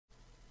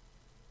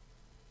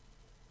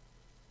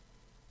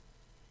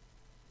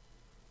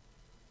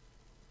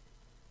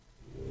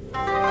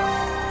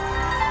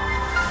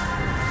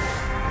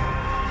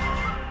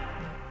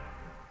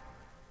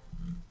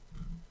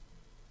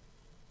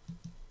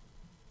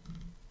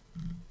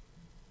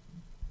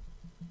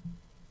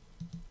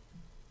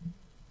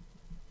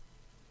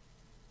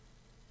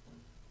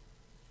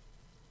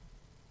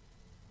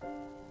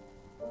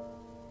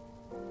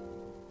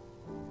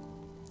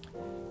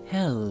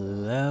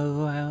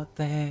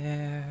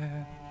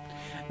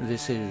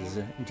This is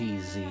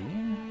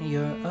DZ,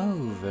 your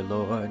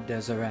overlord,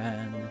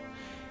 Dezeran,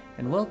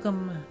 and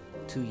welcome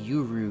to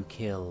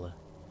Yurukill,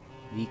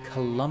 the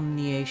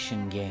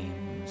Calumniation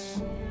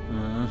Games.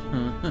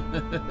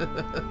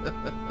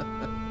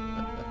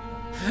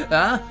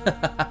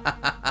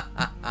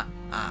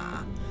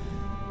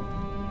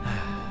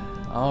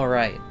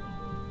 Alright,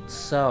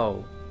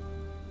 so,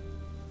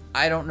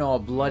 I don't know a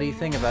bloody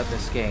thing about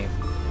this game.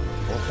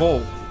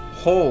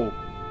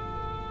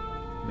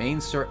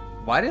 Main story.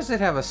 Why does it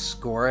have a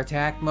score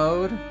attack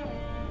mode?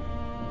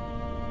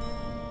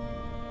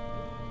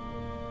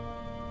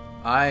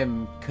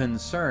 I'm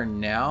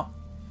concerned now.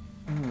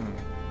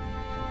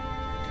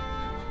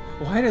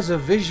 Why does a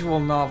visual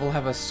novel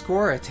have a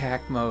score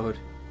attack mode?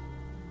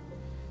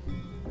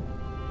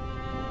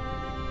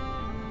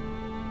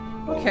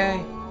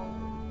 Okay.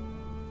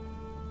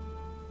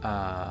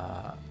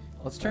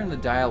 Let's turn the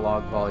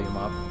dialogue volume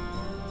up.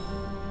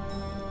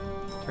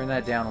 Turn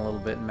that down a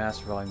little bit and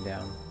master volume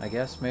down. I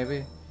guess,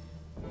 maybe?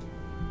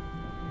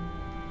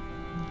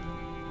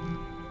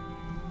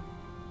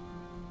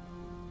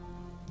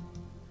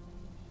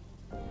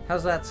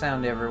 How's that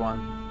sound,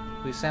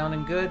 everyone? We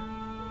sounding good?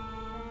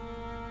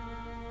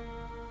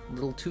 A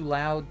little too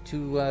loud?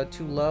 Too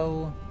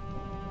low?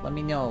 Let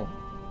me know.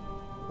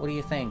 What do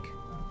you think?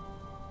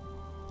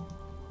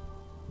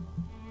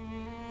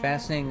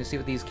 Fascinating to see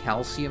what these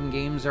calcium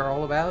games are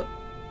all about?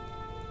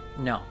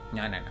 No.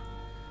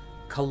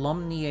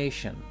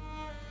 Calumniation.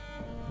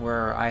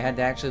 Where I had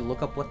to actually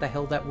look up what the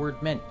hell that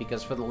word meant,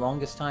 because for the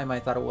longest time I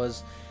thought it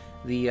was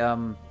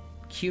the,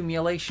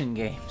 Calumniation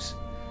Games.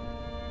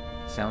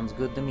 Sounds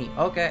good to me.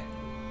 Okay.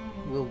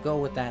 We'll go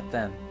with that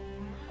then.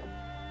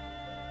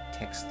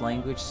 Text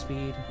language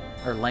speed?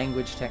 Or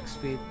language text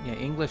speed? Yeah,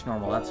 English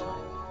normal, that's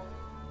fine.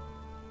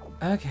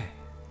 Okay.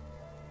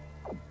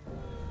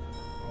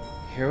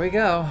 Here we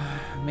go.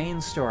 Main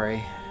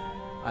story.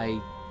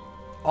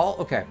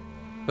 Okay.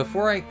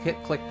 Before I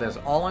click this,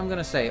 all I'm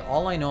gonna say,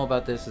 all I know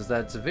about this is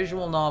that it's a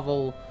visual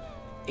novel,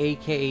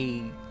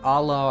 aka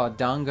a la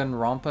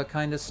Danganronpa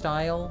kind of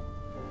style.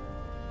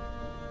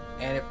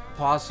 And it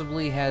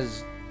possibly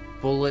has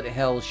bullet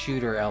hell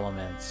shooter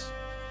elements.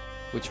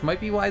 Which might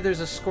be why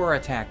there's a score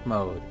attack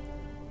mode.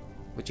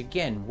 Which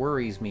again,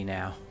 worries me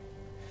now.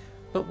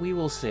 But we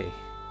will see.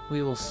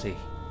 We will see.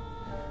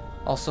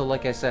 Also,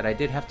 like I said, I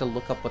did have to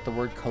look up what the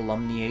word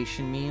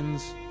calumniation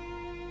means.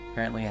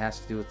 Apparently it has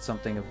to do with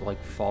something of,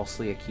 like,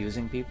 falsely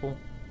accusing people.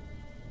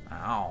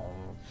 Ow.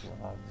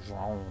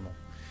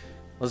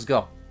 Let's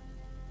go.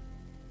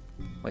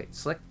 Wait,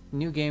 select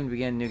new game to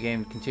begin, new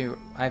game to continue.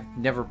 I've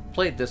never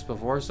played this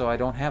before, so I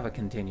don't have a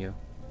continue.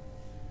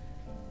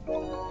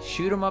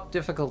 Shoot 'em up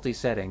difficulty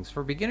settings.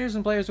 For beginners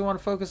and players who want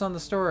to focus on the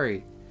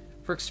story.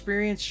 For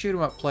experienced shoot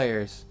 'em up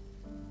players.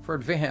 For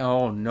advanced...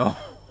 Oh, no.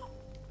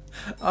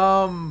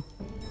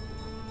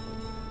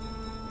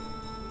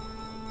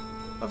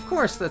 Of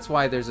course that's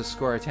why there's a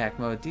score attack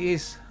mode,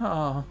 D's.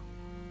 Oh,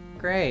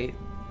 great.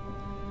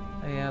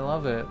 Yeah, I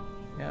love it.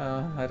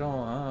 Yeah,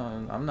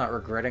 I'm not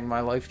regretting my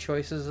life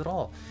choices at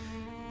all.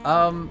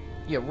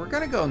 Yeah, we're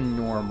gonna go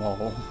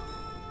normal.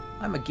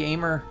 I'm a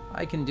gamer.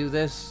 I can do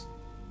this.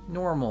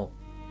 Normal.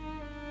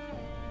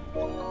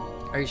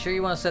 Are you sure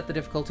you want to set the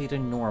difficulty to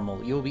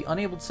normal? You will be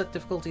unable to set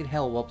difficulty to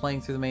hell while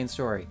playing through the main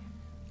story.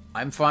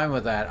 I'm fine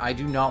with that. I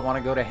do not want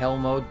to go to hell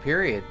mode,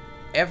 period.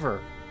 Ever.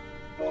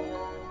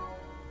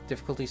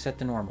 Difficulty set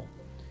to normal.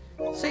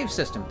 Save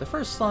system. The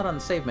first slot on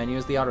the save menu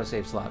is the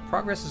autosave slot.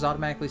 Progress is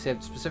automatically saved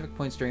at specific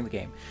points during the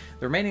game.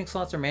 The remaining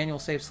slots are manual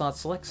save slots.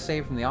 Select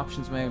save from the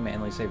options menu,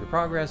 manually save your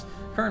progress.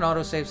 Current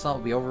autosave slot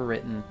will be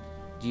overwritten.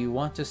 Do you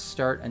want to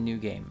start a new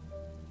game?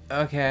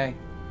 Okay.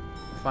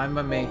 Fine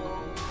by me.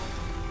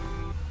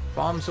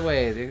 Bombs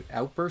away. The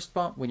outburst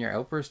bomb. When your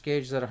outburst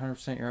gauge is at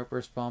 100%, your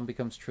outburst bomb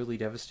becomes truly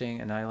devastating,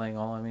 annihilating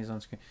all enemies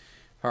on screen.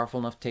 Powerful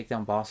enough to take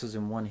down bosses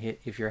in one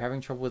hit. If you're having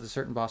trouble with a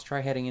certain boss,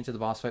 try heading into the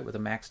boss fight with a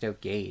maxed out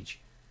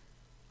gauge.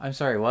 I'm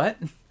sorry, what?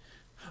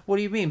 What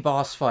do you mean,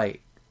 boss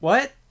fight?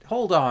 What?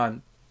 Hold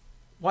on.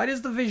 Why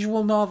does the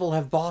visual novel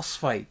have boss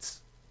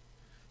fights?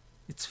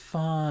 It's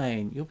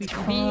fine. You'll be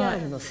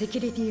fine.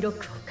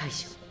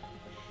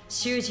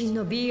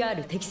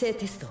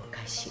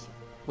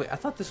 Wait, I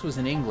thought this was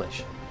in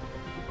English.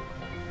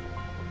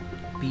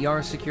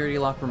 BR security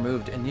lock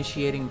removed.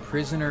 Initiating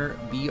prisoner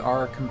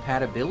BR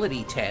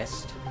compatibility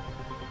test.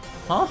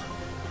 Huh?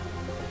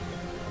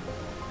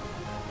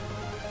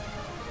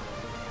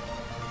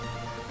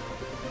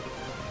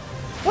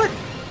 What?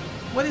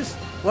 What is...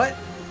 What?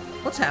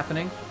 What's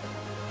happening?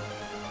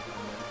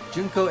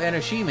 Junko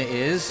Enoshima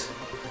is...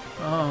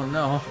 Oh,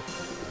 no.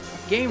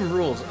 Game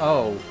rules.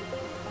 Oh.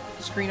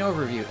 Screen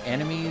overview.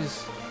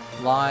 Enemies.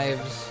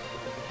 Lives.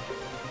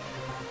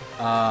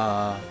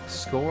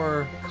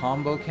 Score,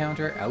 combo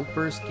counter,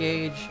 outburst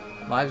gauge,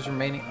 lives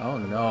remaining. Oh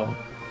no.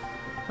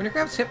 When your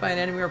craft's hit by an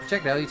enemy or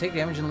projectile, you take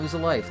damage and lose a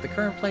life. The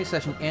current play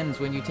session ends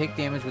when you take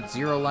damage with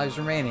 0 lives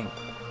remaining.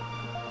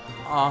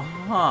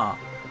 Uh-huh.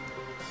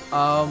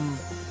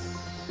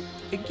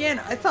 Again,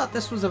 I thought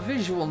this was a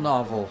visual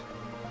novel.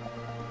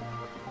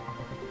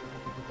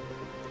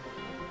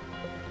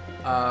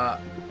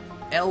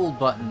 L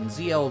button,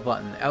 ZL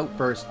button,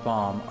 outburst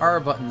bomb. R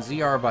button,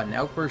 ZR button,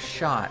 outburst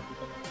shot.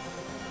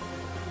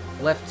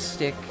 Left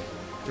stick,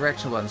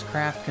 directional buttons,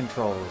 craft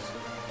controls.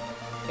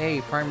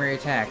 A, primary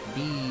attack.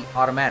 B,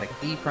 automatic.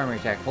 B, primary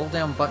attack. Hold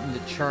down button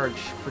to charge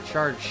for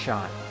charge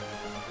shot.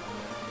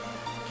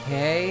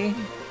 Okay.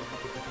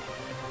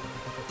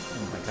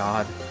 Oh my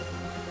god.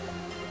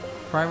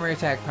 Primary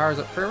attack powers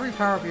up. For every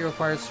power-up you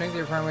acquire, the strength of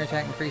your primary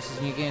attack increases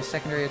and you gain a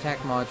secondary attack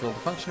module. The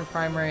function of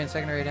primary and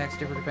secondary attacks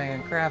differ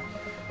depending on craft.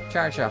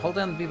 Charge shot. Hold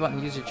down the B button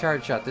to use your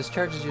charge shot. This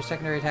charges your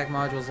secondary attack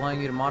modules,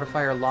 allowing you to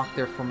modify or lock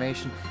their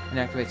formation and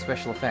activate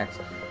special effects.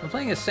 When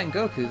playing as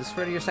Sengoku, the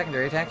spread of your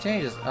secondary attack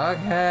changes.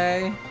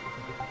 Okay.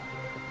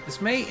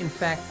 This may, in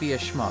fact, be a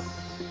shmup.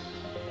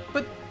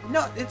 But,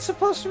 no, it's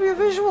supposed to be a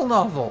visual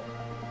novel!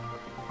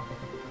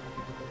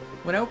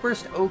 When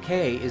Outburst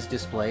OK is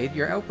displayed,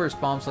 your Outburst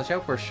Bomb /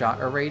 Outburst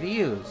Shot are ready to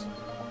use.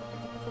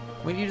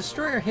 When you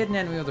destroy a hidden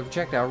enemy with a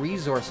projectile,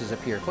 resources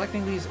appear.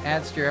 Collecting these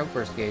adds to your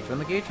Outburst gauge. When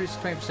the gauge reaches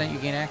 20%, you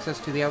gain access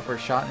to the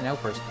Outburst Shot and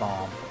Outburst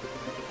Bomb.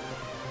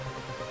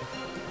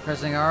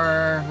 Pressing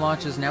R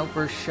launches an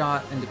Outburst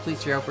Shot and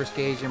depletes your Outburst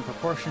gauge in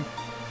proportion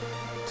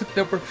to the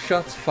number of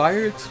shots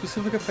fired.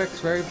 Specific effects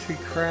vary between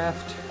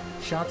craft.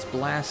 Shots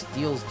blast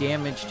deals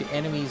damage to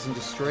enemies and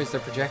destroys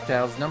their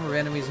projectiles. Number of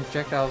enemies and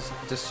projectiles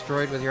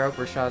destroyed with your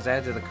Outburst Shot is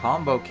added to the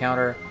combo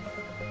counter.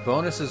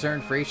 Bonuses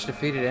earned for each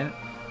defeated enemy.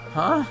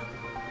 Huh?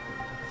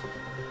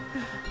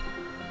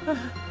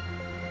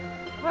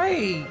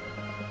 Hi!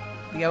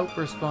 The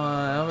Outburst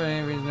Bomb.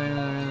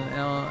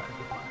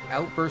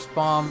 Outburst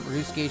Bomb.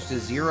 Reduce gauge to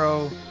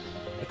 0.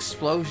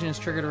 Explosion is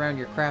triggered around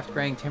your craft,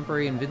 granting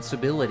temporary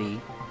invincibility.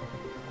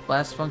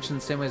 Blast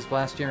functions the same way as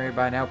blast generated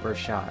by an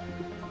Outburst Shot.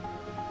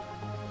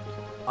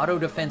 Auto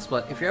Defense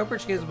Blast. If your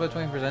Outburst gauge is above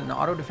 20%, an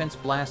Auto Defense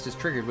Blast is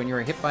triggered when you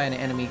are hit by an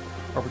enemy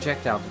or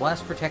projectile. The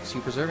blast protects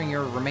you, preserving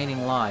your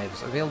remaining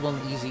lives. Available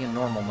in easy and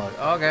normal mode.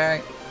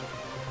 Okay.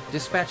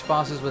 Dispatch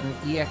bosses with an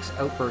EX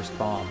Outburst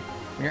Bomb.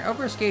 When your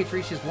Outburst gauge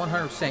reaches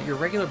 100%, your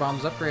regular bomb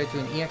is upgraded to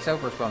an EX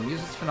Outburst Bomb.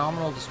 Use its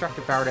phenomenal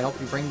destructive power to help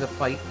you bring the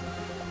fight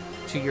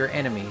to your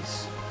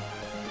enemies.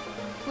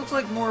 Looks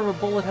like more of a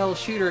bullet hell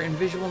shooter in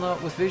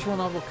with visual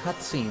novel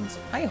cutscenes.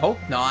 I hope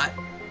not.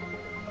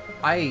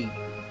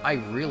 I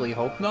really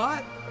hope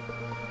not.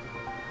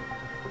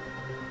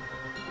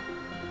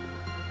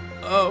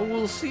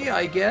 We'll see,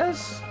 I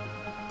guess.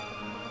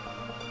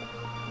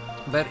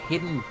 About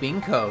hidden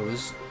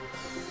binkos.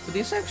 With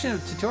the exception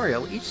of the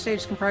tutorial, each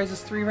stage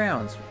comprises 3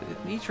 rounds.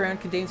 Each round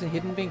contains a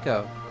hidden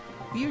binko.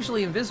 The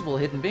usually invisible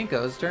hidden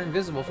binkos turn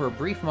visible for a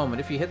brief moment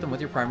if you hit them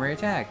with your primary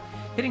attack.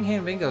 Hitting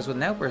hidden binkos with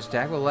an outburst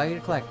attack will allow you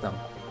to collect them.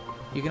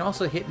 You can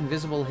also hit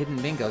invisible hidden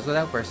binkos with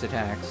outburst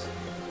attacks.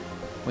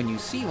 When you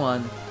see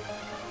one,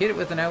 hit it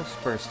with an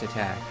outburst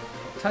attack.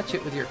 Touch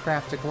it with your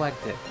craft to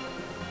collect it.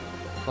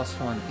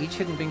 +1. Each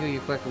hidden bingo you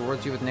collect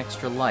rewards you with an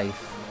extra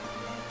life.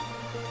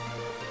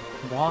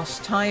 Boss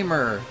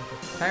timer.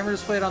 Timer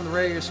displayed on the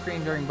right of your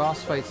screen during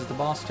boss fights is the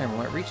boss timer.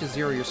 When it reaches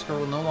 0, your score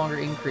will no longer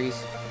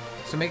increase,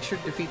 so make sure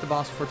to defeat the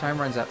boss before time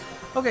runs out.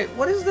 Okay,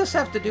 what does this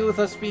have to do with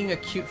us being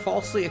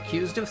falsely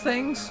accused of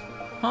things?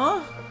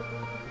 Huh?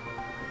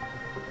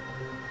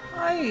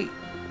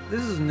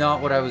 This is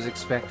not what I was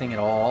expecting at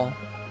all.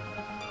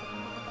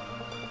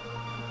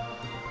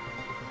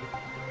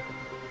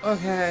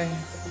 Okay.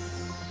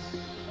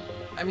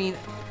 I mean,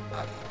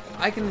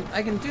 I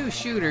can do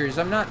shooters.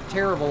 I'm not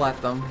terrible at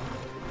them.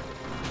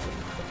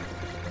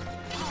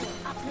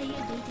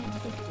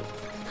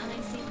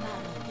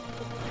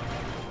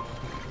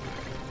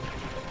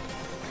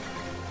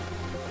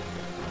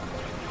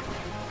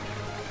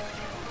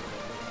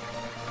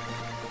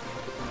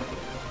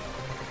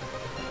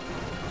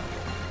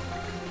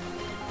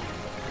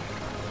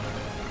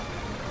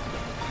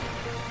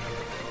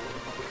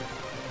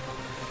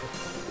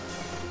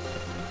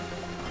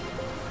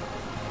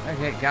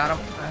 Okay, got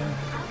him.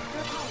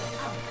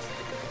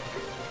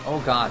 Oh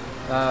god.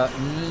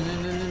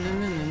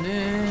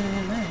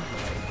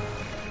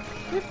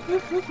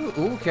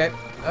 Okay.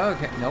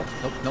 Okay. Nope.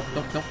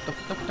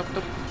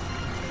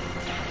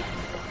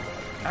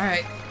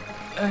 Alright.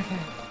 Okay.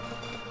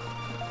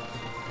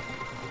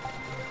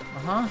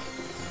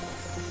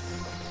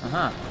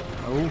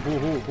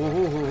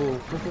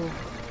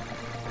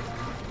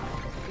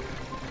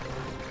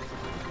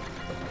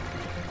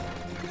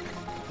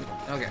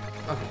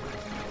 Okay.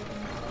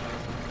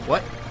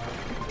 What?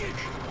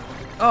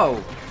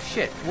 Oh,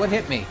 shit. What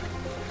hit me?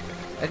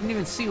 I didn't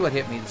even see what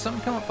hit me. Did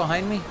something come up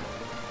behind me?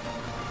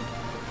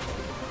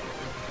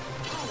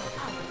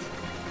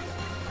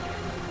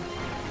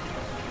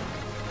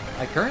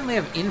 I currently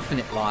have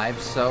infinite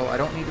lives, so I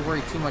don't need to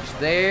worry too much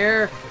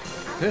there.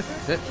 Okay.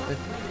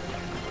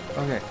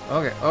 No.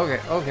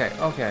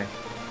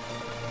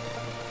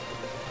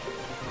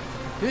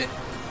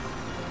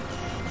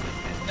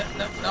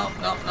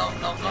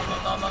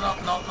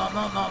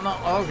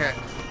 Okay.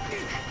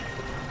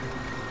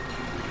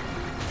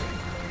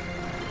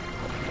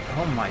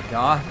 Oh my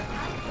god.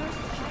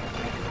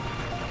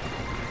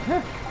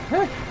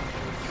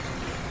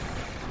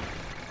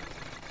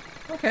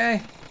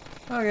 Okay.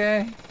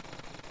 Okay.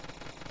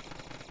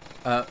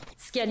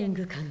 Scanning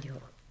完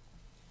了。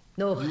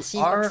脳波 You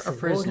心拍 are 数 a オール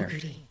prisoner. グリ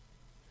ーン。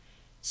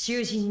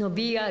囚人の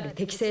BR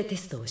適正テ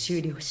ストを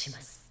終了しま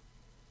す。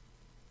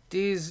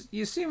Deez,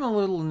 you seem a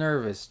little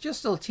nervous.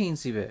 Just a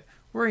teensy bit.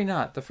 Worry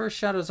not. The first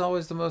shot is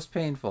always the most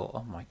painful.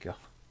 Oh my god.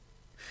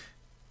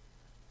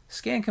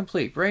 Scan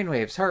complete.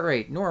 Brainwaves, heart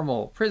rate,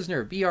 normal.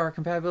 Prisoner, BR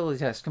compatibility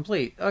test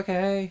complete.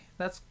 Okay,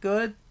 that's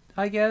good,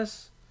 I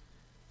guess.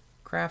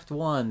 Craft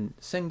 1.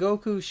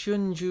 Sengoku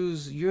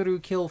Shunju's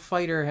Yurukill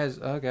fighter has...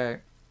 Okay.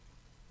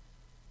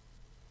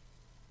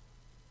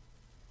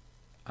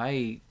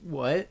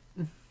 What?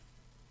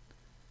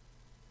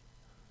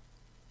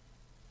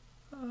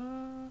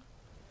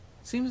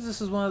 Seems this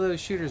is one of those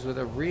shooters with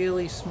a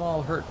really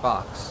small hurt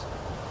box.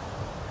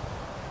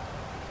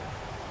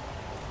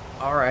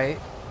 Alright.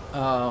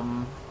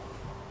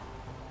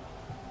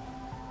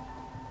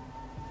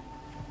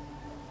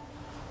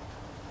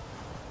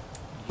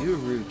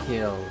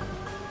 Yurukill.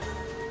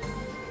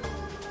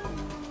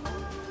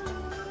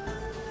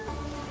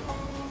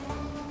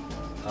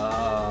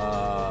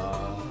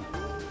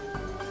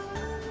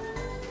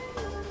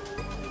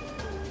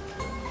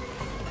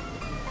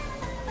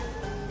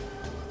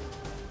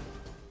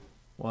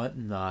 What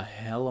in the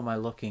hell am I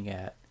looking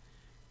at?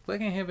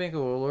 Clicking Hitbank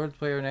will reward the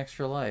player an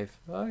extra life.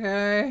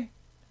 Okay.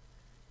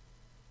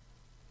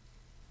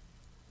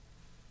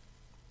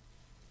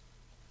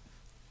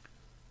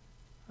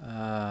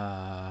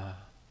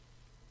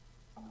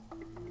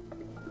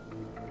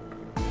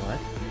 What?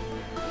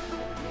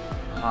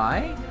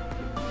 Hi?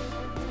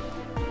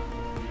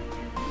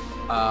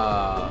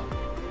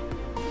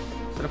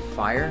 Is that a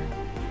fire?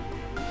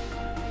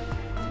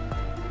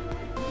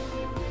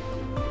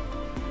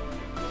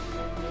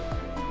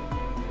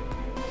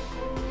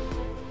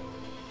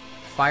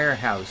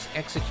 Firehouse,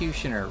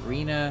 Executioner,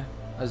 Rina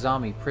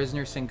Azami,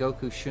 Prisoner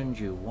Sengoku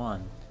Shunju,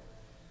 1.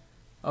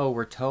 Oh,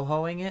 we're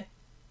Tohoing it?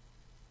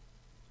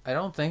 I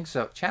don't think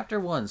so. Chapter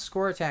 1,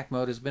 Score Attack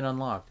Mode has been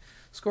unlocked.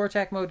 Score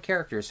Attack Mode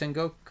character,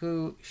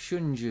 Sengoku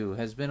Shunju,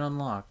 has been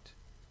unlocked.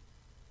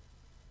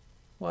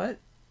 What?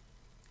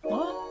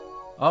 What?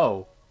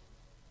 Oh.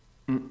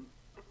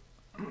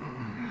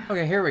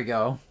 Okay, here we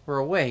go. We're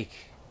awake.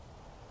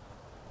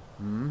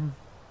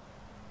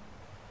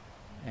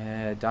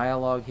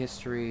 Dialogue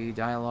history,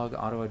 dialogue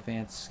auto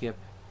advance, skip.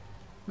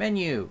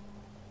 Menu.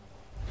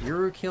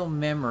 Yurukill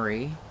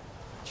memory.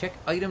 Check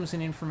items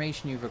and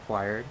information you've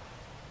acquired.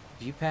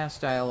 View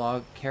past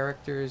dialogue,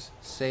 characters,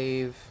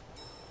 save.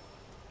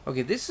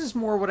 Okay, this is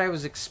more what I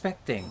was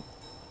expecting.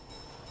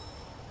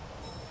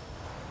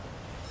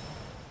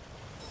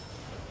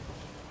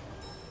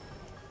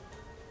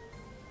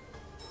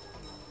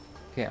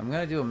 Okay, I'm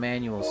gonna do a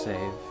manual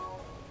save.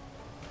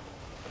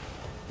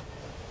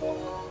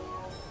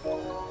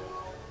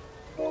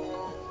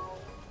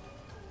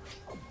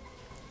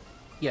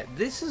 Yeah,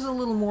 this is a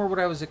little more what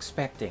I was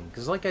expecting.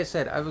 Because like I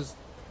said, I was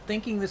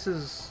thinking this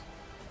is...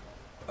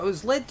 I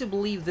was led to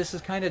believe this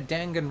is kind of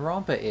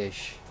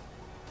Danganronpa-ish.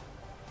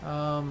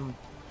 But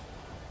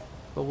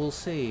we'll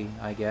see,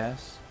 I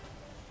guess.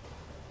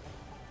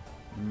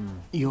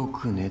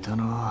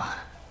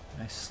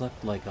 I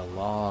slept like a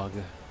log.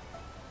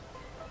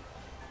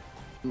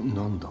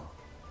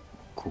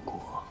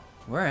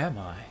 Where am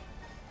I?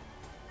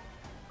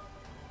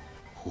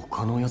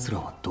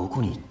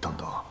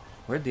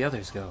 Where'd the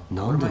others go?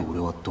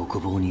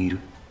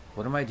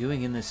 What am I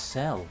doing in this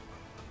cell?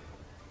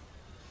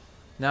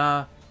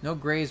 Nah, no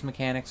Gray's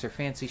mechanics or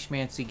fancy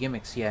schmancy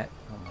gimmicks yet.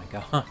 Oh my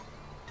god.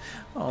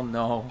 Oh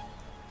no.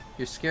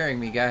 You're scaring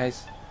me,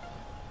 guys.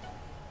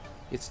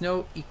 It's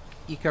no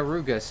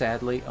Ikaruga,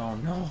 sadly. Oh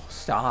no.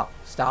 Stop.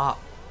 Stop.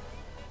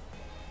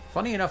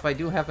 Funny enough, I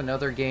do have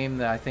another game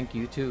that I think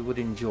you two would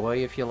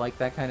enjoy if you like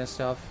that kind of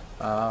stuff.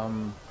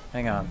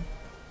 Hang on.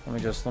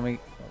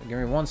 Give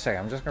me 1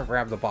 second. I'm just gonna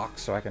grab the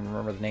box so I can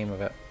remember the name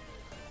of it.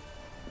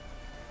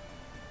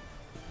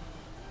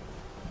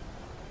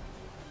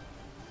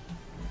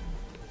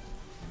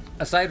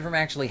 Aside from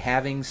actually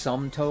having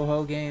some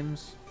Toho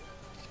games,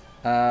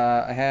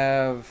 I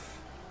have...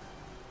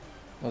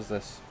 What's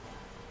this?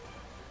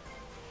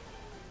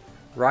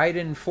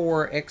 Raiden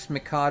 4 Ex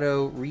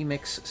Mikado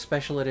Remix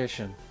Special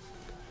Edition.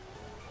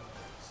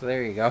 So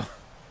there you go.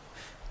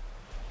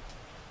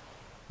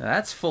 Now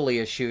that's fully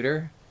a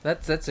shooter.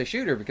 That's a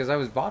shooter because I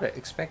was bought it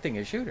expecting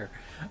a shooter.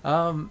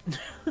 Alright.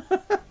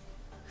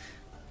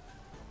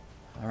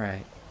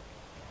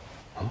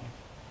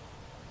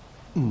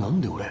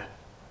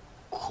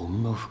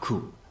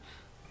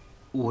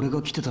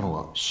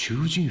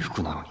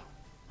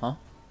 Huh?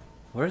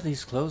 What are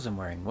these clothes I'm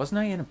wearing? Wasn't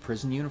I in a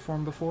prison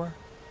uniform before?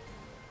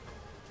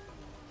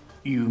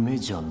 I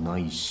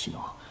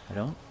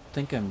don't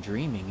think I'm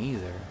dreaming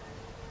either.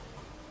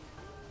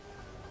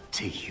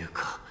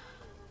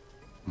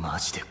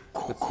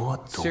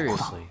 But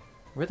seriously,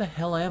 where the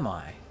hell am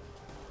I?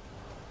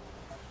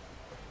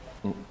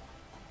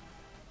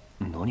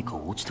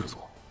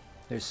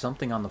 There's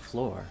something on the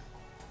floor.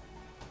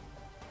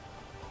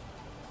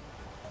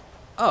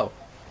 Oh.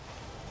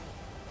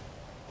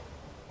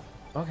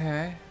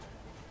 Okay.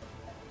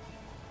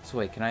 So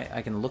wait,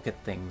 I can look at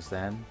things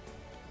then.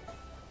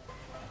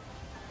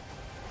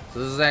 So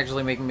this is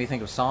actually making me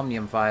think of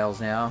Somnium files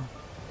now.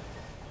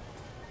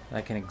 That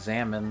I can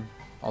examine.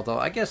 Although,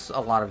 I guess a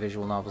lot of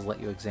visual novels let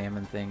you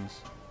examine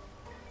things.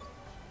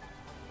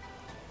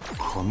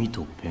 紙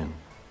とペン、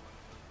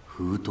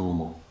封筒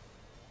も。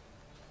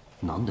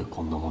なんで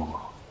こんなものが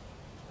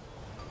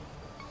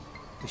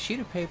A sheet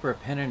of paper, a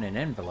pen, and an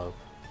envelope.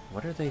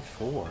 What are they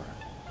for?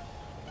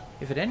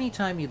 If at any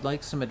time you'd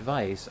like some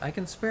advice, I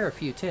can spare a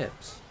few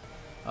tips.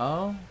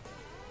 Oh?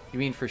 You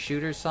mean for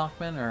shooters,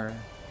 Sockman, or...?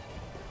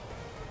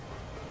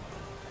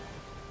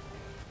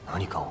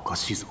 何かおか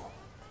しいぞ。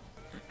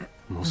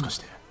もしかし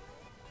て、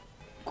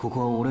ここ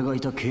は俺がい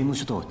た刑務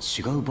所とは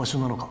違う場所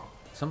なのか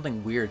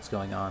Something weird's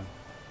going on.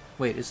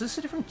 Wait, is this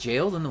a different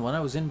jail than the one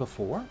I was in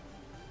before?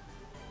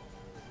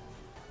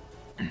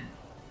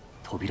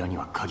 扉に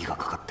は鍵が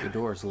かかって The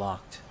る。 door's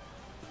locked.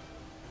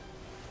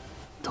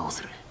 どう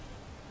する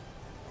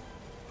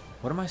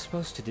What am I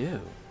supposed to do?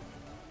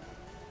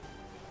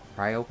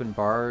 Pry open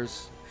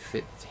bars,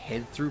 fit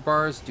head through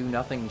bars, do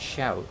nothing,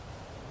 shout.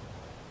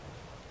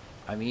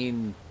 I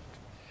mean,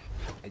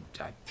 I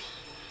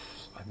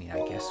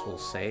guess we'll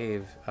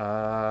save.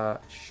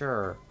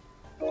 Sure.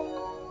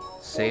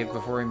 Save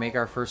before we make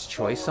our first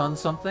choice on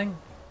something?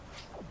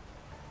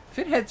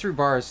 Fit head through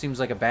bars seems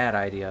like a bad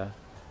idea.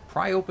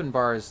 Pry open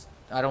bars,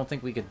 I don't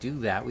think we could do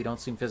that. We don't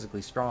seem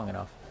physically strong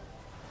enough.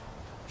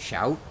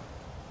 Shout?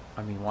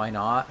 I mean, why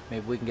not?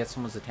 Maybe we can get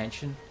someone's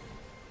attention?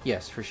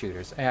 Yes, for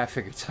shooters. I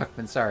figured,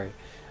 Tuckman, sorry.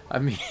 I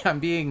mean,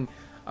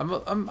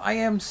 I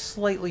am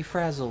slightly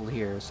frazzled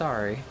here,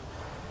 sorry.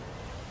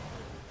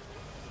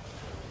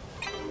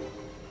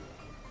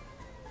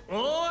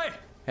 Oi!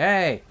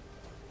 Hey!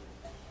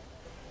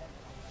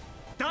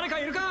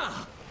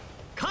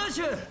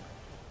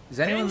 Is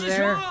anyone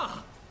there?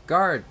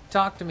 Guard,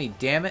 talk to me,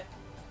 damn it.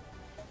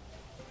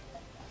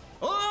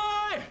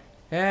 Oi!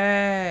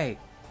 Hey!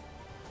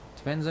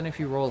 Depends on if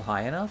you roll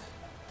high enough.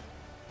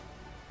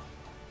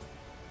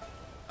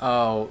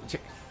 Oh,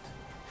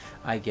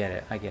 I get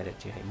it,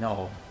 Jay.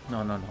 No.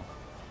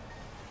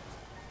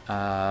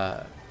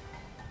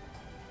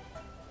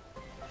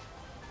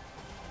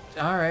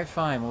 Alright,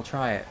 fine, we'll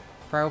try it.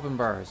 Pry open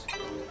bars.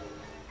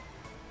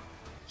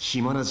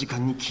 暇な時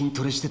間に筋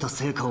トレしてた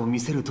成果を見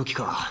せる時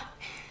か。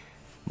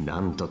な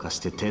んとかし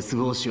て鉄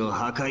格子を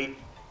破壊。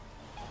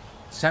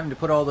 It's time to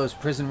put all those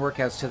prison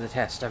workouts to the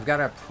test. I've got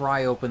to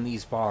pry open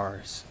these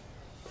bars.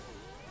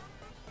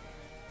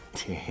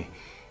 って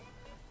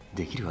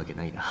できるわけ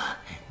ないな。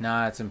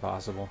 Nah, it's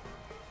impossible.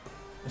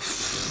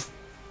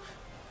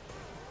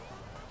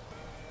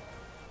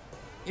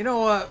 You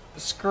know what?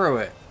 Screw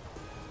it.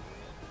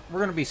 We're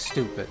gonna be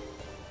stupid.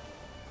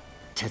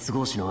 鉄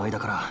格子の間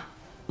か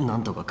らな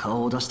んとか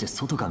顔を出して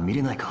外が見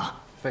れないか。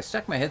 If I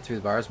stuck my head through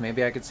the bars,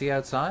 maybe I could see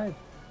outside.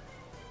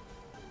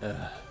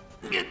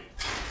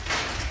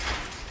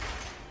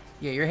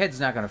 Yeah, your head's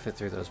not gonna fit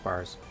through those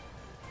bars.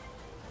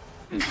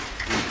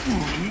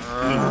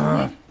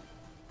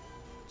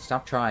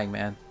 Stop trying,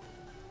 man.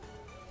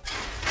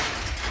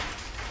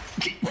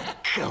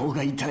 顔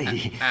が痛い。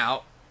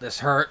 Ow, this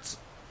hurts.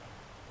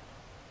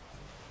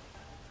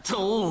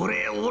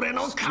 俺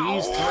の顔。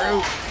 Squeeze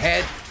through,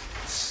 head.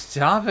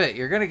 Stop it,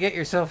 you're gonna get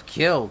yourself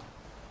killed.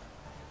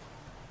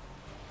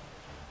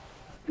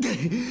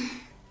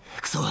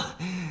 くそ、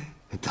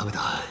ダメ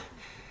だ。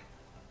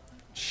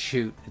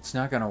 Shoot, it's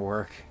not gonna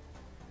work.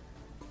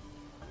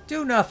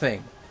 Do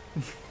nothing.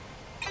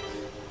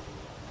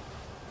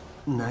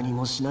 何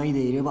もしないで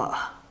いれ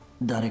ば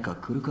誰か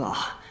来る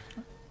か。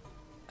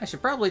 I should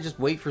probably just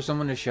wait for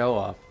someone to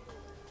show up.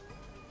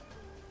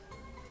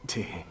 っ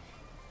て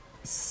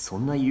そ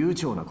んな悠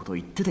長なこと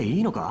言っててい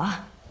いの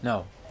か？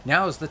 No,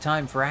 now is the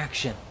time for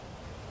action.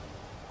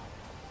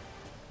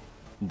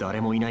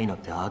 誰もいないなん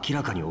て明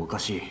らかにおか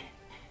し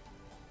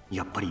い。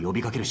やっぱり呼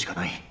びかけるしか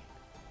ない。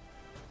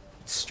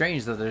 It's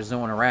strange that there's no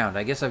one around.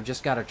 I guess I've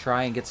just got to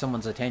try and get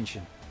someone's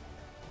attention.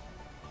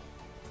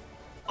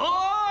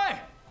 Oi!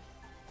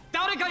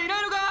 誰かいな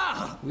いの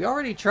か? We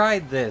already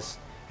tried this.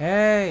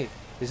 Hey,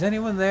 is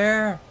anyone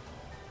there?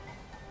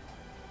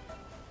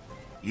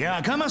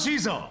 やかましい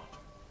ぞ.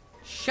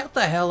 Shut the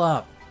hell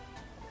up.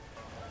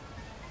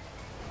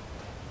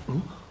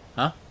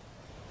 Huh?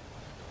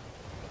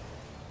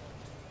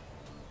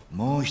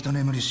 もう一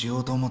眠りしよ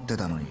うと思って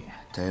たのに、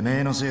てめ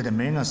えのせいで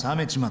目が覚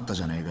めちまった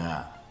じゃねえ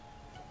か。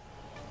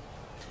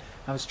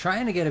 I was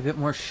trying to get a bit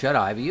more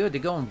shut-eye, but you had to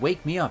go and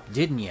wake me up,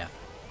 didn't you?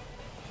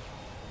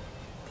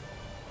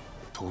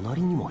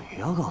 隣にも部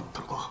屋があっ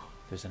たのか。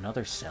 There's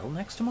another cell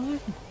next to mine?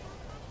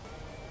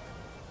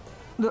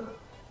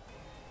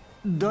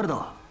 誰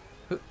だ？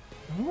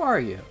 Who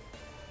are you?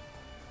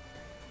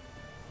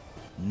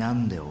 な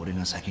んで俺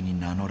が先に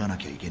名乗らな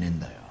きゃいけねえん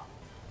だよ。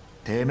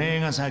てめえ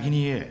が先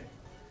に言え。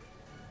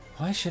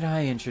 Why should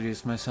I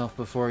introduce myself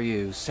before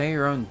you? Say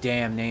your own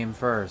damn name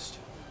first.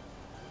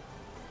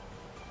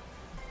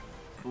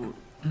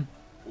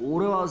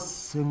 俺は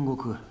戦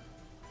国。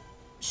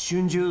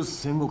春秋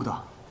戦国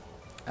だ。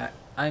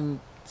I'm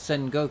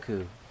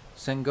Sengoku.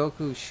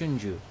 Sengoku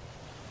Shunju.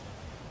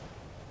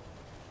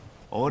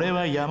 俺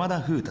は山田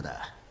風太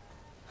だ。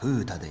風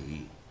太でい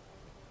い。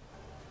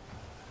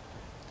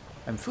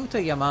I'm Futa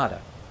Yamada.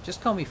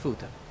 Just call me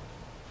Futa.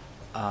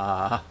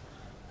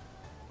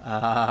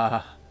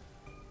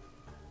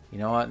 You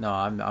know what? No,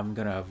 I'm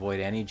gonna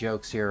avoid any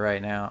jokes here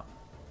right now.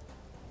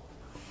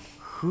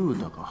 フー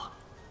タか。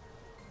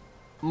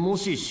も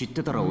し知っ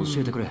てたら教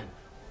えてくれ。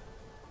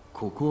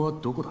ここは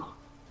どこだ？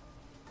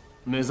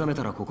目覚め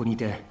たらここにい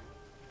て、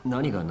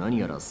何が何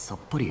やらさっ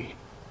ぱり。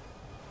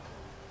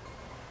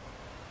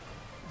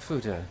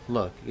Futa,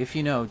 look, if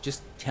you know,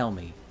 just tell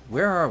me.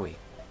 Where are we?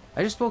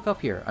 I just woke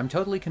up here. I'm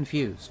totally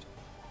confused.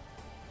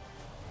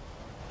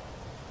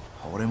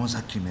 俺もさ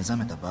っき目覚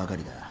めたばか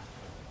りだ。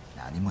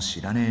何も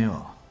知らねえ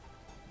よ。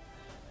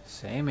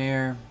Same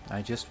here.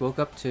 I just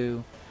woke up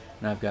too,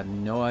 and I've got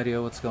no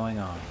idea what's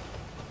going on.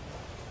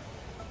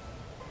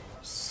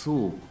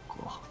 そう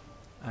か。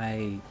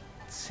I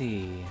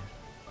see.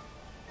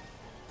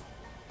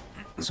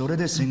 それ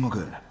で戦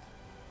国。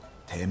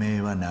てめ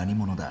えは何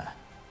者だ？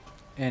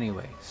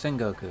 Anyway,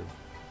 Sengoku,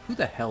 who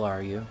the hell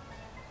are you?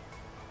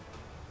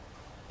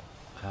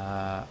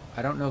 I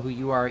don't know who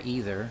you are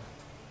either.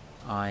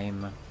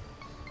 I'm...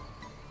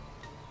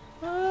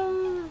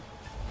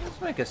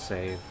 let's make a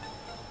save.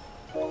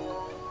 I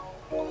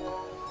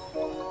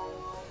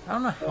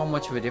don't know how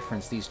much of a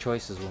difference these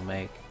choices will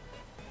make.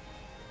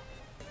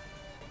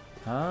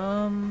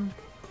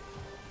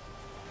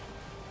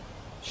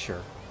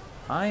 Sure.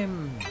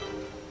 I'm...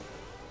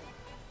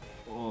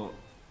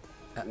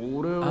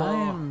 俺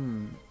は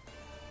I'm...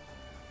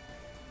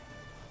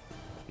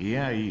 い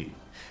やいい。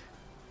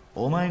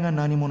お前が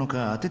何者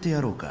か当てて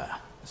やろうか。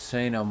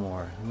Say no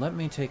more. Let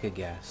me take a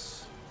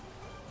guess.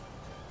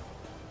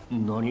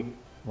 何？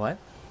 What?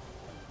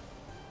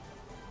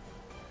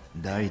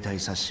 大体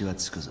察しは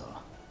つくぞ。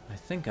I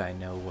think I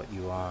know what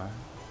you are.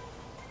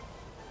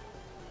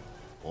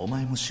 お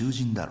前も囚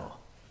人だろ。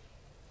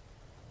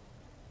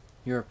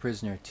You're a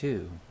prisoner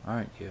too,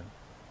 aren't you?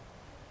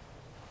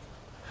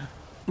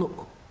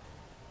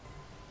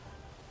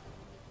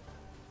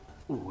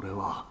 俺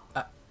は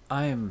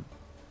I'm...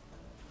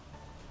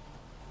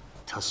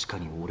 確か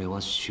に俺は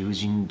囚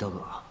人だ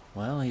が。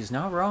 Well, he's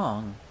not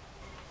wrong.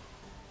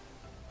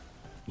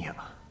 いや、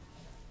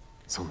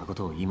そんなこ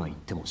とを今言っ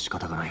ても仕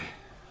方がない。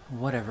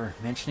 Whatever,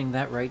 mentioning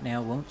that right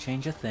now won't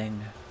change a thing.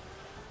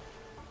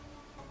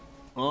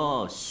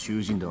 ああ、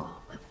囚人だ。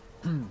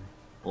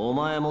お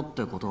前もっ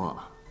てこと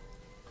は、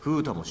フ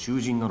ータも囚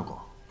人なの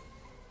か？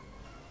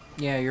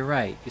 Yeah, you're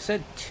right. You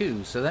said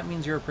two, so that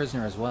means you're a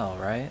prisoner as well,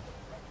 right?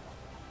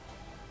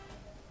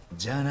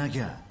 じゃなき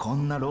ゃこ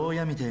んな牢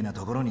屋みたいな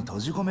ところに閉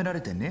じ込めら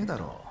れてねえだ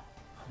ろ。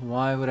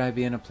 Why would I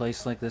be in a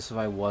place like this if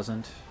I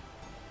wasn't?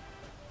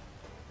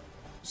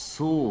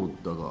 そう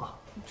だが。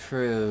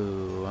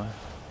 True.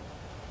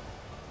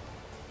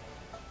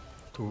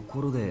 と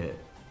ころで、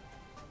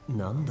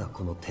なんだ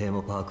このテー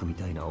マパークみ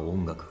たいな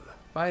音楽。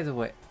 By the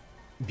way...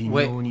 微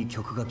妙に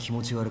曲が気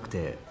持ち悪く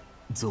て、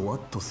ゾワッ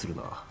とする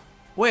な。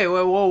Wait,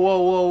 whoa, whoa, whoa,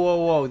 whoa, whoa,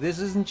 whoa. This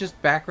isn't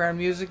just background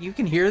music? You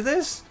can hear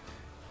this?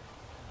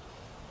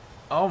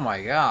 Oh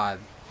my god.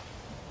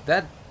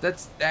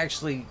 That's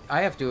actually...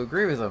 I have to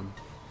agree with him.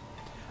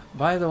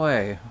 By the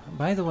way,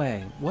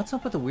 what's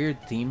up with the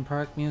weird theme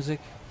park music?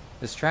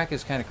 This track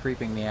is kind of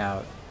creeping me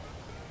out.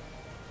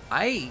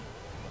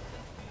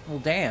 Well,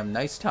 damn,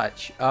 nice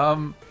touch.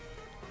 I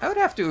would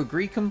have to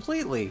agree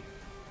completely.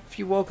 If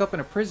you woke up in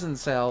a prison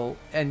cell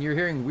and you're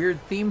hearing weird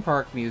theme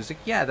park music,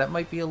 yeah, that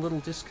might be a little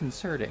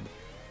disconcerting.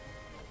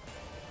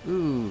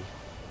 Ooh,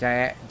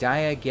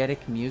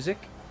 diegetic music?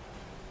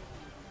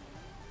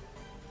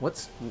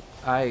 What's...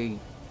 I'm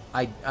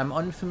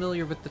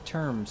unfamiliar with the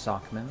term,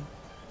 Sockman.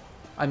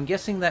 I'm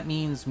guessing that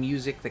means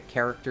music that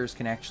characters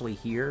can actually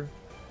hear,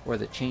 or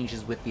that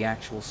changes with the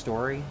actual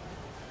story.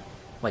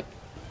 Like,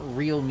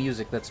 real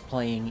music that's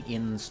playing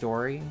in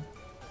story,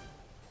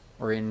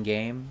 or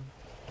in-game.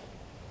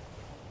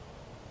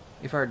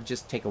 If I were to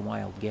just take a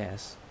wild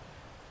guess.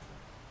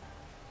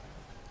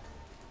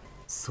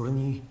 それ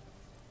に、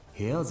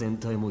部屋全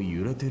体も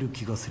揺れてる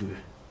気がする。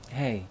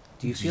 Hey,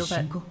 do you feel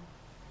that?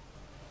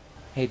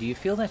 Hey, do you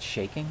feel that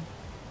shaking?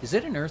 Is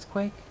it an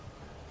earthquake?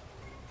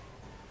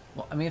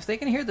 Well, I mean, if they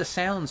can hear the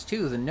sounds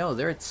too, then no,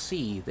 they're at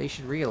sea. They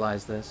should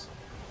realize this.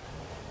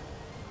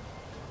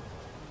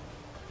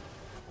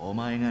 お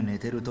前が寝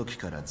てる時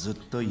からずっ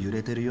と揺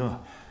れてるよ。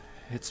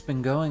 It's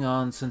been going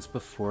on since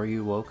before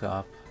you woke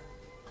up.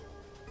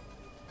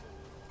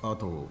 あ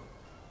と、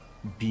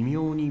微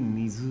妙に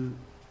水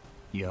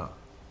や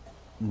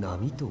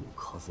波と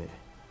風、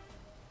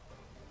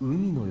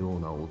海のよう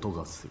な音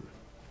がする。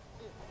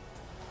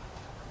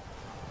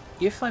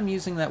 If I'm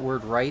using that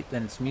word right,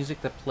 then it's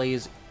music that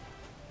plays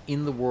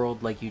in the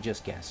world like you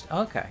just guessed.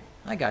 Okay,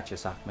 I got you,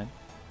 Sockman.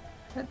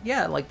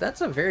 Yeah, like,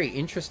 that's a very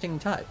interesting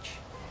touch.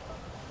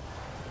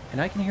 And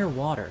I can hear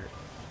water.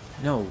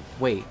 No,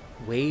 wait,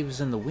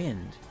 waves in the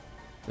wind.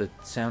 The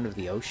sound of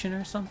the ocean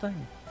or something?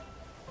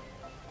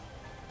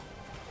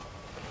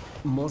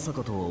 まさ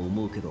かとは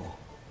思うけど、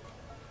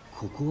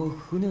ここは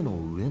船の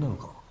上なの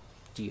か？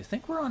 Do you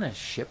think we're on a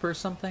ship or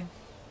something?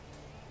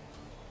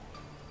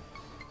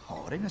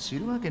 俺が知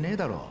るわけねえ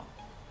だろ。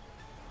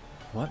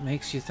 What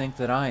makes you think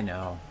that I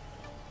know?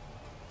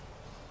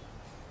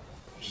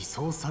 移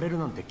送される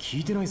なんて聞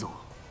いてないぞ。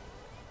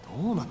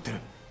どうなってる？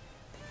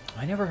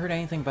 I never heard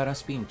anything about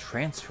us being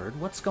transferred.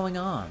 What's going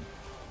on?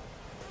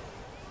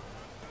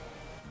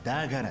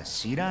 だから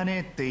知らね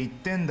えって言っ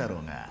てんだろ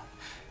うが。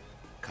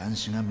監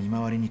視が見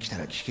回りに来た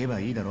ら聞けば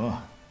いいだろ。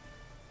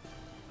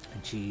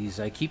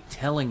 Jeez, I keep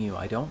telling you,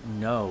 I don't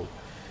know.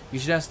 You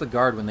should ask the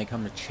guard when they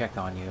come to check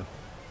on you.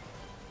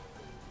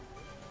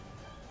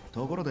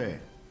 ところで、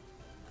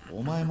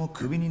お前も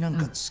首になん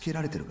かつけ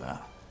られてる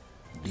か？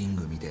リン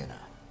グみてえな。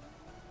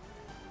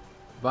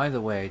 By the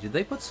way, did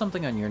they put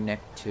something on your neck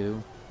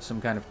too?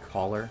 Some kind of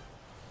collar?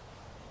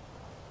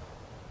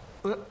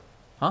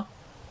 Huh?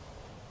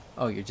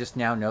 Oh, you're just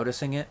now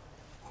noticing it?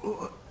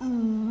 な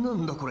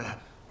んだこれ。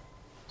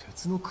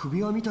鉄の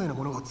首輪みたいな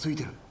ものがつい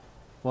てる。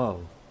 Whoa.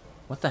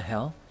 What the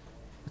hell?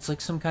 It's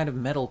like some kind of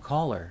metal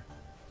collar.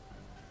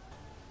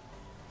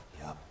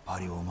 やっぱ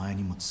りお前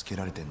にもつけ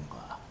られてんの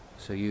か。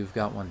 So you've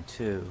got one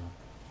too.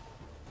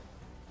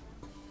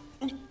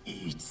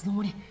 いつの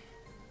間に。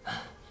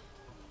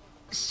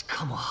し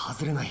かも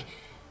外れない。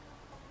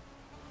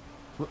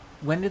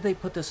 When did they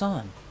put this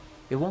on?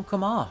 It won't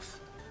come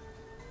off.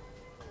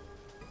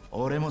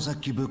 俺もさっ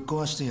きぶっ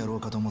壊してやろう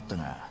かと思った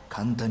が、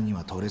簡単に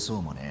は取れそ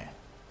うもね。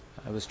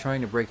 I was trying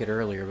to break it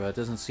earlier, but it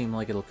doesn't seem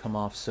like it'll come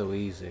off so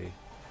easy.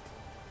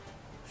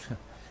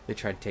 They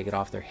try to take it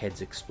off, their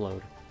heads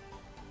explode.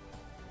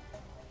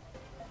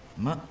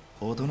 ま、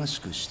おとなし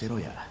くしてろ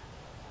や。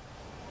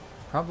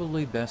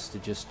 Probably best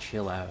to just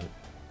chill out.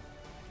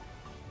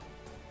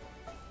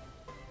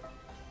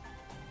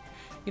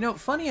 You know,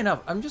 funny enough,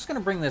 I'm just gonna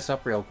bring this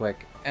up real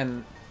quick,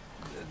 and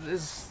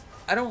this,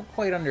 I don't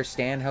quite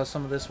understand how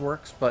some of this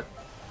works, but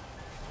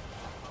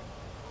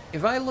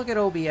if I look at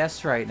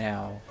OBS right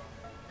now,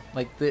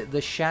 like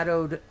the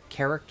shadowed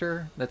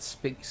character that's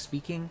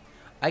speaking,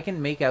 I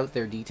can make out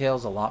their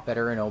details a lot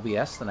better in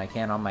OBS than I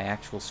can on my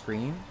actual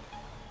screen.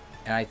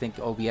 And I think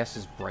OBS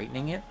is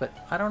brightening it, but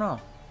I don't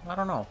know. I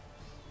don't know.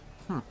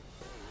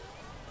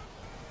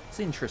 It's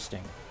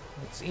interesting.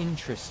 It's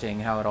interesting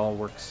how it all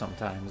works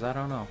sometimes. I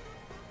don't know.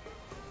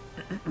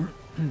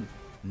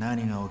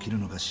 何が起きる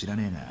のか知ら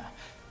ねえが、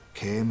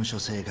刑務所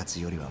生活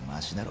よりは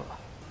マシだろ。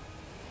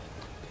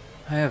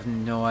 I have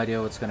no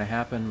idea what's gonna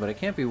happen, but it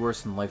can't be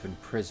worse than life in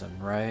prison,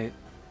 right?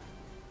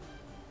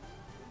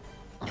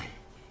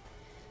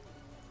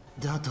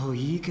 だと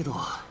いいけど。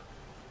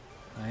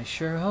 I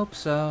sure hope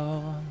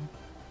so.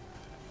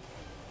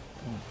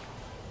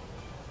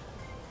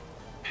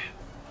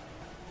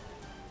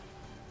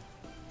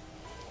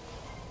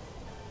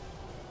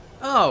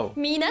 Oh!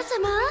 皆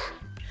様、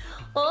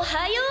お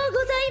はようご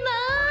ざい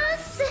ま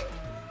す。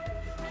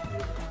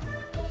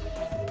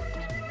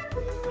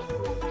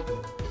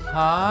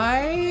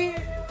 Hi?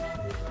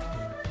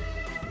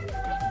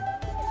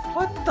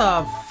 What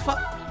the fuck?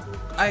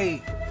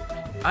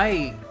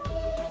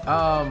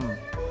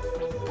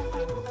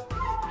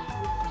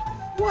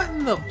 What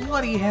in the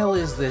bloody hell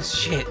is this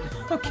shit?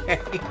 Okay.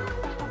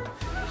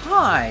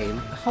 Hi.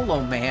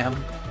 Hello, ma'am.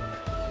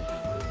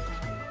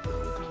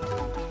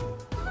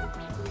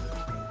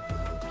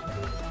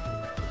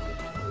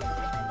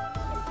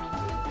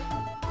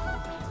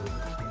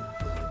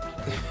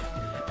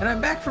 And I'm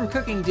back from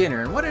cooking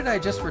dinner, and what did I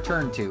just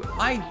return to?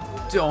 I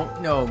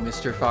don't know,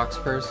 Mr. Fox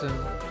Person.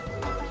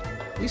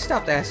 You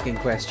stopped asking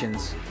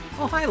questions.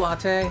 Oh, hi,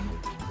 Latte.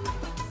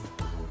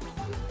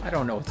 I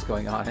don't know what's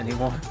going on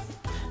anymore.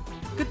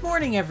 Good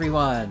morning,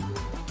 everyone.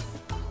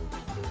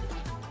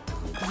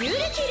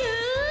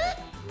 Yurukill!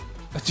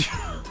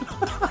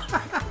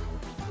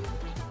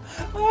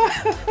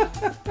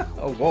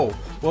 Oh, whoa.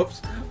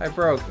 Whoops. I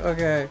broke.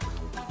 Okay.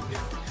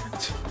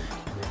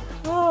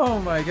 Oh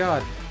my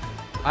god.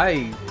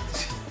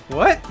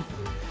 What?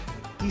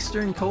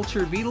 Eastern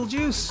culture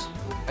Beetlejuice?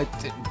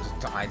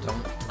 I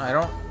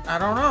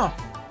don't know.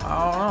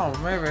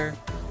 Maybe.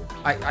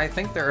 I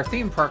think they're a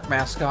theme park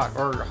mascot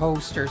or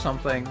host or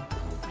something.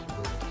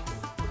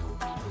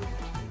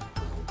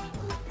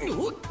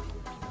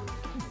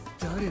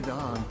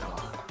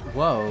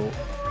 Whoa.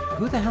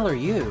 Who the hell are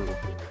you?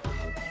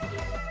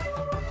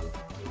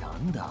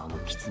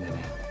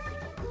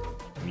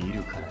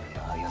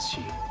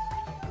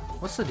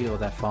 What's the deal with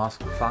that fox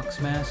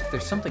mask?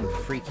 There's something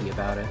freaky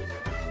about it.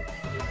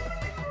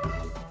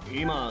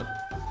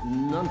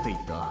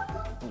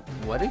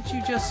 What did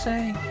you just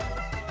say?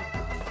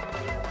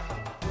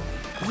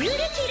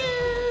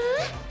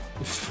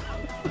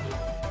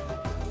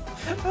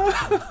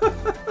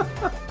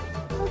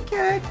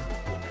 Okay.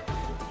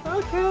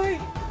 Okay.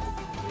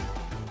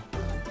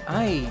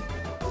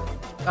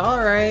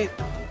 Alright.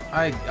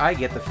 I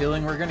get the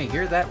feeling we're gonna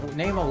hear that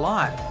name a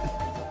lot.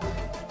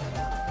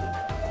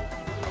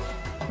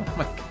 Oh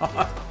my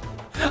god.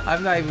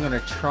 I'm not even gonna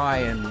try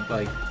and,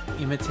 like,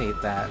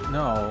 imitate that.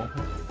 No.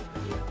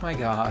 My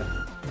god.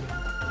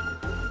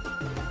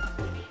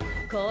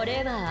 こ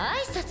れは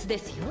挨拶で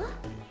すよ。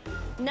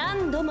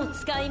何度も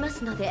使いま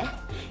すので、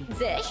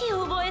ぜひ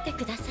覚えて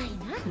ください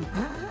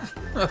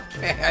な。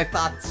Okay, I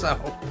thought so.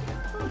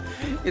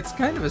 It's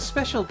kind of a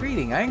special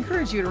greeting. I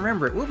encourage you to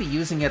remember it. We'll be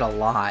using it a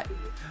lot.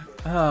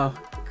 Oh,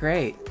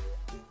 great.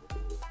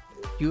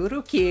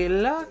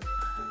 Yurukill?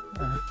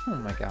 Oh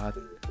my god.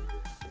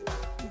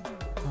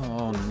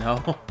 Oh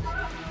no.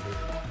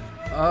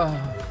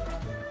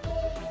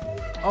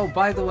 Oh,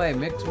 by the way,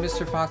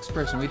 Mr.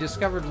 Foxperson, we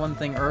discovered one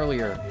thing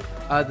earlier.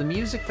 The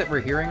music that we're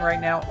hearing right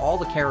now, all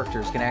the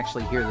characters can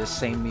actually hear this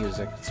same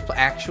music. It's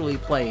actually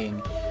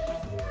playing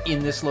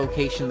in this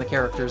location the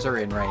characters are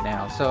in right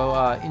now. So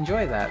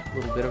enjoy that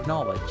little bit of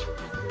knowledge.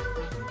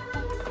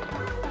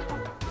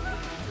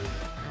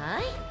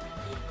 はい、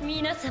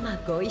皆様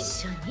ご一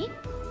緒に。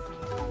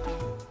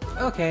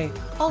Okay,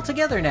 all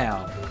together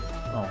now.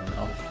 Oh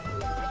no.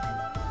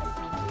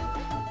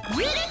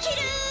 ゆるき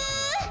る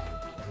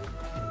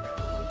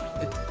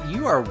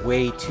You are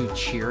way too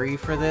cheery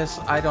for this.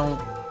 I don't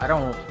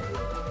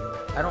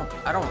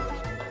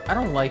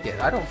like it.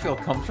 I don't feel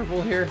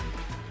comfortable here.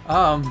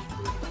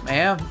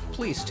 Ma'am,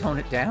 please tone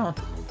it down.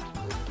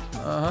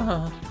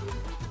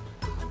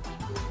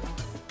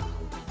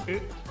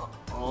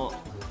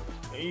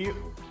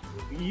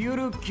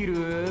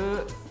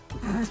 Yurukill.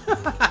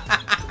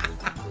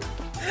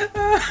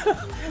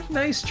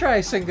 Nice try,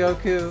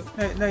 Sengoku.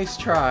 Nice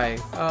try.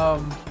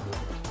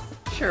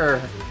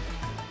 Sure.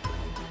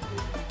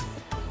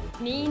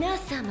 皆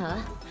様、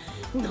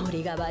ノ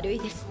リが悪い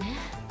ですね。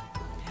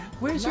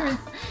 Where's your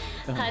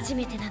初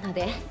めてなの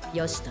で、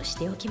よしとし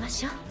ておきま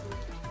しょう。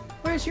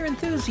 Where's your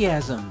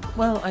enthusiasm?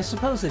 Well, I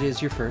suppose it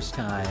is your first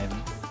time.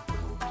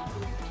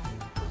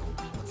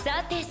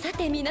 さてさ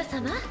て皆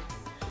様、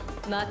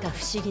まか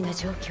不思議な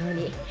状況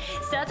に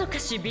さぞか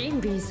しビ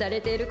ンビンさ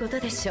れていること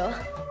でしょう。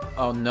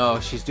 Oh no,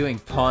 she's doing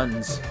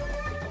puns.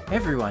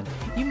 Everyone,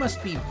 you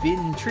must be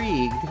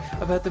intrigued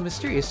about the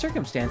mysterious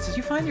circumstances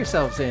you find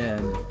yourselves in.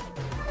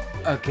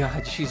 Oh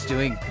god, she's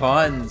doing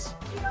puns.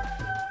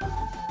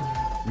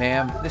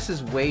 Ma'am, this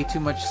is way too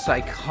much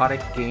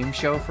psychotic game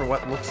show for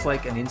what looks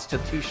like an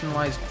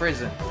institutionalized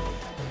prison.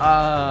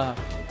 I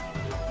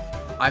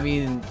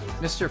mean,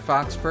 Mr.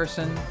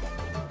 Foxperson,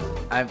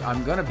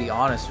 I'm gonna be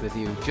honest with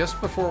you. Just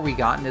before we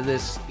got into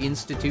this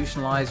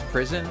institutionalized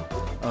prison...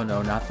 Oh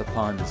no, not the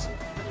puns.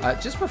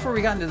 Just before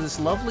we got into this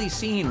lovely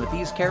scene with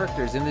these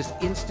characters in this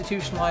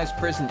institutionalized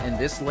prison and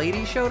this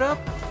lady showed up,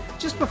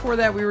 just before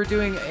that we were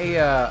doing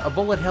a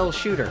bullet hell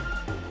shooter.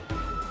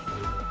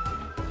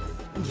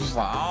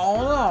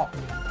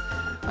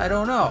 I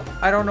don't know.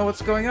 I don't know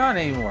what's going on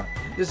anymore.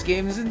 This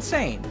game is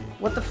insane.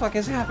 What the fuck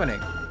is happening?